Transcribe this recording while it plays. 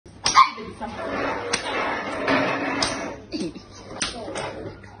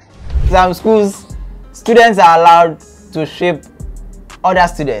Some schools, students are allowed to ship other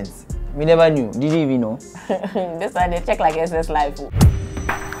students. We never knew. Did you even know? This one they check like SS Life.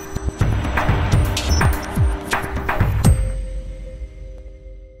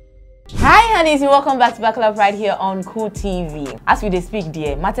 Hi honeys, welcome back to Backlab right here on Kool TV. As we they speak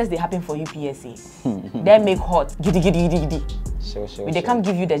there, matters they happen for UPSA. They make hot giddy giddy giddy giddy. Sure. They can't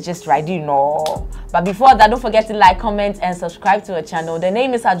give you the gist right, you know. But before that, don't forget to like, comment, and subscribe to our channel. The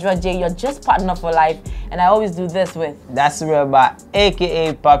name is Adra J, your just partner for life, and I always do this with That's Reba,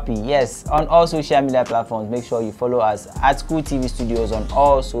 aka Papi. Yes, on all social media platforms. Make sure you follow us at kooltvstudios on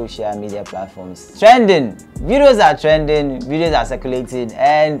all social media platforms. Trending, videos are trending, videos are circulating,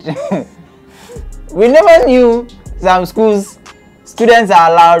 and we never knew some schools, students are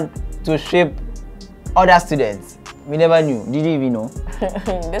allowed to ship other students. We never knew. Did you even know?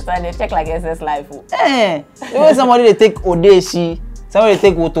 This one they check like SS Life. Even somebody they take Odeshi, somebody they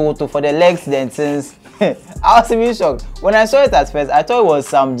take Woto for the legs, then since I was even shocked. When I saw it at first, I thought it was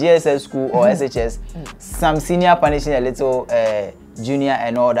some GSS school or SHS, some senior punishing a little junior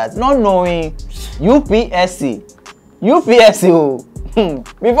and all that. Not knowing UPSA.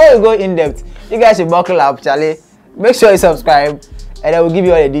 Before you go in depth, you guys should buckle up, Charlie. Make sure you subscribe, and I will give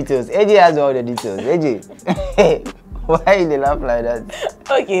you all the details. AJ has all the details. AJ, why you laugh like that?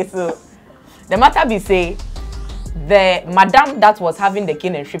 Okay, so the matter be say, the madam that was having the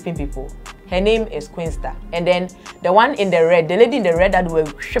king and shipping people, her name is Queensta, and then the one in the red, the lady in the red that were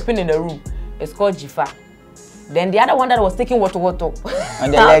shipping in the room, is called Jifa. Then the other one that was taking water on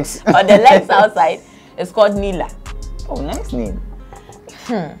the legs, on the legs outside, is called Nila. Oh, nice name.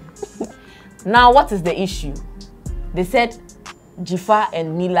 Now, what is the issue? They said Jifa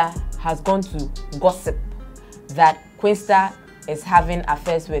and Nila has gone to gossip that Queensta is having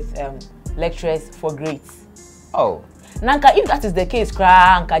affairs with lecturers for grades. Oh. Nanka, if that is the case,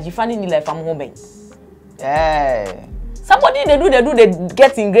 Nanka Jifa and Nila from home. Yeah. Somebody they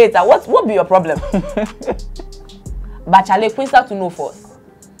get in grades. What be your problem? But Charlie, Queensta to know first.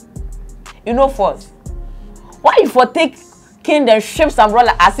 You know first. Why you for take king then ship some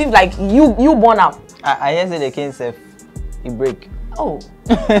roller as if like you born out? I hear say the king self he break. Oh.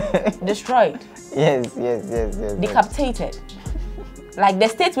 Destroyed. Yes. Decapitated. Like the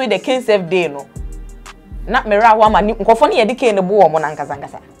state where the king self day, you know. Not Mera woman, Nkofoni Edike in the bow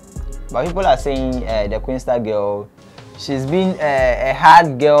Monankazangasa. But people are saying the Queensta girl, she's been a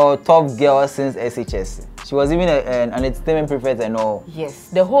hard girl, tough girl since SHS. She was even an entertainment prefect and all. Yes,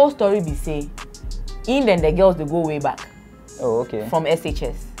 the whole story be say, in then the girls they go way back. Oh, okay. From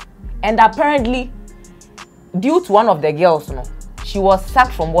SHS. And apparently, due to one of the girls, you know, she was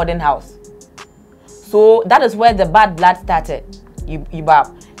sacked from boarding house. So that is where the bad blood started.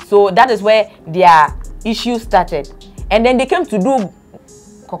 So that is where their issues started. And then they came to do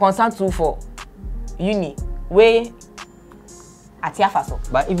concern too for uni way at Yafaso.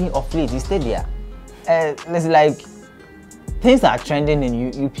 But even of late, you stay there. It's like things are trending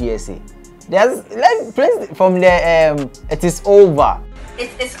in UPSA. There's like from the it is over.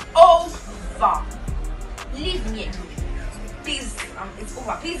 It's over. Leave me. Please, it's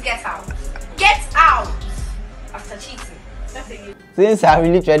over. Please get out. Get out after cheating. Things are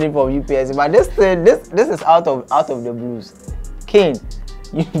really trending from UPSA, but this is out of the blues. King,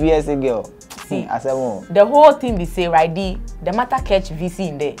 UPSA girl. See, the whole thing we say right the matter catch VC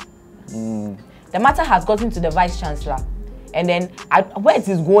in there. The matter has gotten to the vice chancellor, and then where it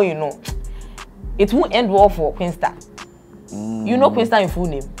is going, you know, it won't end well for Queensta. You know Queensta in full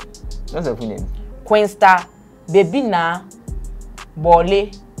name. What's her full name? Queensta Bebina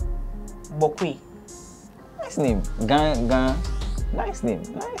Bole Bokwe. Nice name. Gan. Nice name.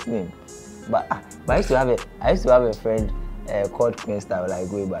 But I used to have a friend called Queensta like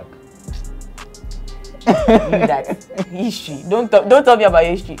way back. That history. Don't tell me about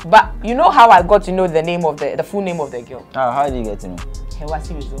history. But you know how I got to know the name of the full name of the girl. How did you get to know?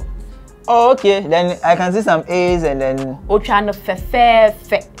 Hewasi. Oh, okay. Then I can see some A's and then Ochano fe.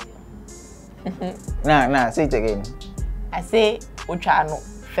 Nah, say it again. I say Ochano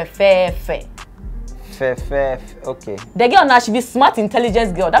fe. Okay. The girl now she be smart,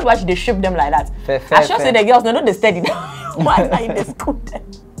 intelligent girl. That's why she they ship them like that. I should say the girls no they study them. Why are in the school them?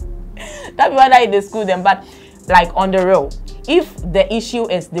 That's why they're in the school them. But like on the real, if the issue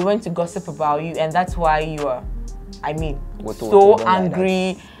is they went to gossip about you and that's why you are, so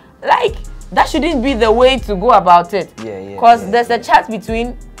angry, like that shouldn't be the way to go about it. Yeah. Because there's a chat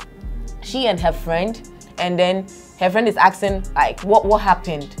between she and her friend, and then her friend is asking like what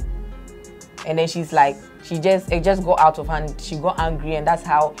happened. And then she it just got out of hand. She got angry, and that's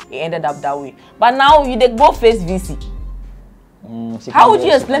how it ended up that way. But now you they go face VC. How would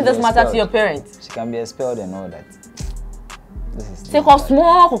you explain this matter to your parents? She can be expelled and all that. This is take off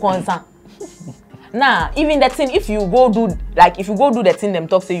small concern. Nah, even that thing, if you go do the thing them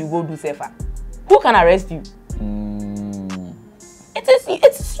talk say you go do safer, who can arrest you?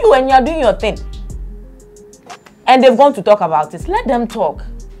 It's you and you're doing your thing. And they've gone to talk about it. Let them talk.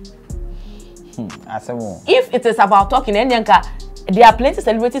 If it is about talking, there are plenty of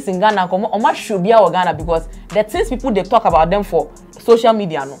celebrities in Ghana or should be our Ghana because the things people they talk about them for social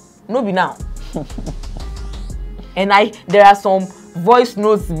media no be now. And there are some voice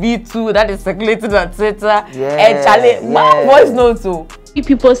notes V2 that is circulated on Twitter and Charlie voice notes too.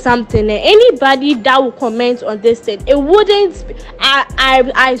 People something and anybody that will comment on this thing, it wouldn't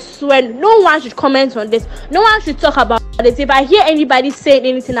I swear no one should comment on this, no one should talk about this. If I hear anybody saying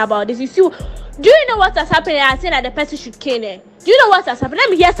anything about this, you see, do you know what has happened? I'm saying that the person should kill her. Do you know what has happened? Let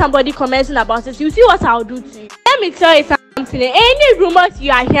me hear somebody commenting about this. You see what I'll do to you. Let me tell you something. Any rumors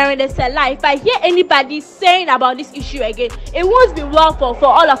you are hearing, it's a lie. If I hear anybody saying about this issue again, it won't be well for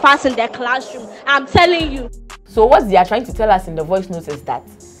all of us in the classroom. I'm telling you. So what they are trying to tell us in the voice notes is that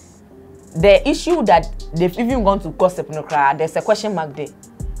the issue that they've even gone to gossip, there's a question mark there.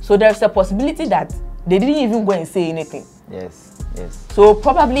 So there's a possibility that they didn't even go and say anything. Yes. So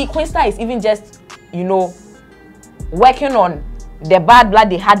probably Queensta is even just, working on the bad blood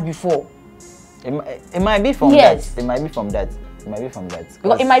they had before. It might be from that. It might be from that.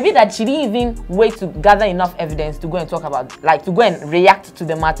 Because it might be that she didn't even wait to gather enough evidence to go and talk about, to go and react to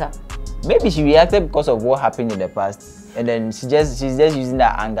the matter. Maybe she reacted because of what happened in the past, and then she's just using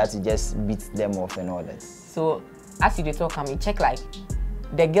that anger to just beat them off and all that. So as you talk, check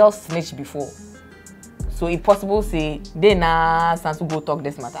the girl snitched before. So if possible, say they sans to go talk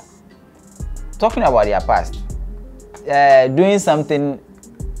this matter. Talking about their past, doing something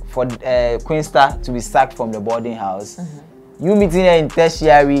for Queensta to be sacked from the boarding house, you meeting her in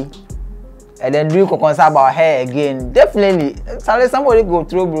tertiary, and then doing concern about her again. Definitely, somebody go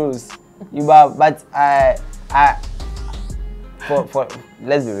through bros. But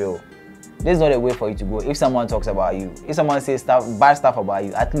let's be real. There's not a way for you to go. If someone talks about you, if someone says bad stuff about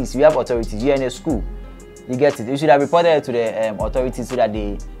you, at least you have authorities. You're in a school. You get it. You should have reported it to the authorities so that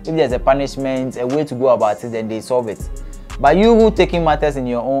if there's a punishment, a way to go about it, then they solve it. But you who taking matters in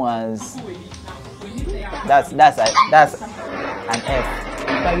your own hands, that's an F.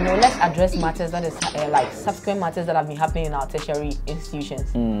 But let's address matters that is subsequent matters that have been happening in our tertiary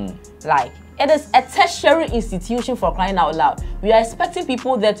institutions. It is a tertiary institution, for crying out loud. We are expecting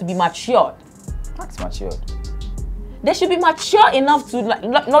people there to be matured. That's matured. They should be mature enough to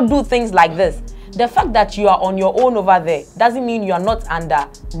not do things like this. The fact that you are on your own over there doesn't mean you are not under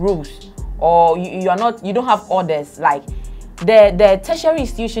rules or you don't have orders. The tertiary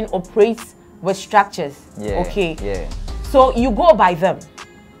institution operates with structures. So you go by them.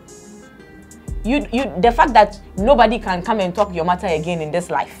 The fact that nobody can come and talk your matter again in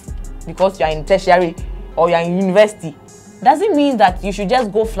this life because you are in tertiary or you are in university doesn't mean that you should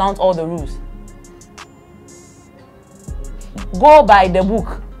just go flaunt all the rules. Go by the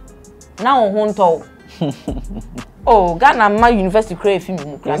book. Now on home. Oh, Ghana University create film.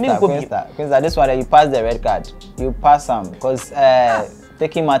 Queensta, this one that you pass the red card. You pass some because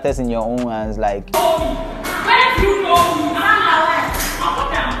taking matters in your own hands Where do you know me?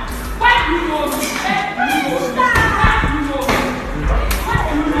 Where do you know me?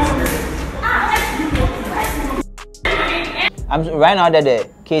 Right now that the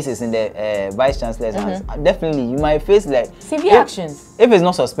case is in the vice chancellor's hands, definitely you might face severe actions. If it's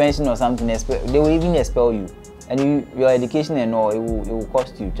not suspension or something, they will even expel you, and your education and all it will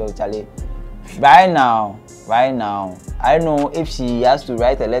cost you, Charlie. Right now, I don't know if she has to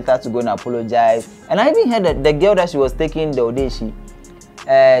write a letter to go and apologize. And I even heard that the girl that she was taking the Odeshi,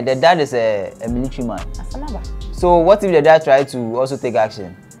 the dad is a military man. So what if the dad tried to also take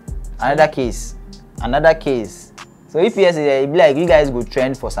action? Another case. So if yes, it be like you guys go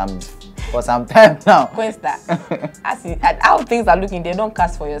trend for some time now. Queensta, how things are looking, they don't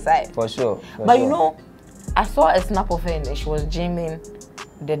cast for your side. For sure. But I saw a snap of her and she was gymming,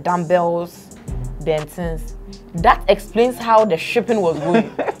 the dumbbells, the things. That explains how the shipping was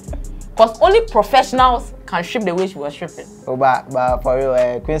going. Because only professionals can ship the way she was shipping. Oh, but for real,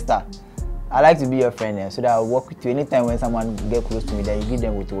 Queensta, I like to be your friend, so that I'll work with you. Anytime when someone get close to me, then you give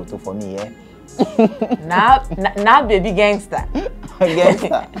them with for me, yeah? now baby gangster.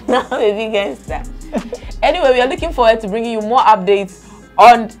 Now baby gangster. Anyway, we are looking forward to bringing you more updates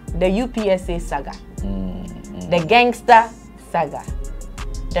on the UPSA saga, the gangster saga,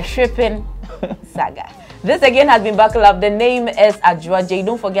 the shipping saga. This again has been Buckle Up. The name is Ajwa J.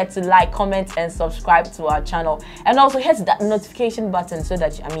 Don't forget to like, comment, and subscribe to our channel. And also hit that notification button so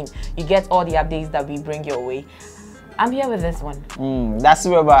that, you get all the updates that we bring your way. I'm here with this one. That's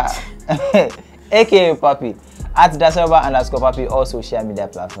Rubber, aka Papi. At @dasrubber_papi, all social media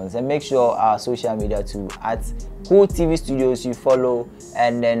platforms. And make sure our social media too, at kooltv studios, you follow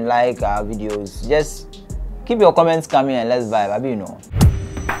and then like our videos. Just keep your comments coming and let's vibe, you know.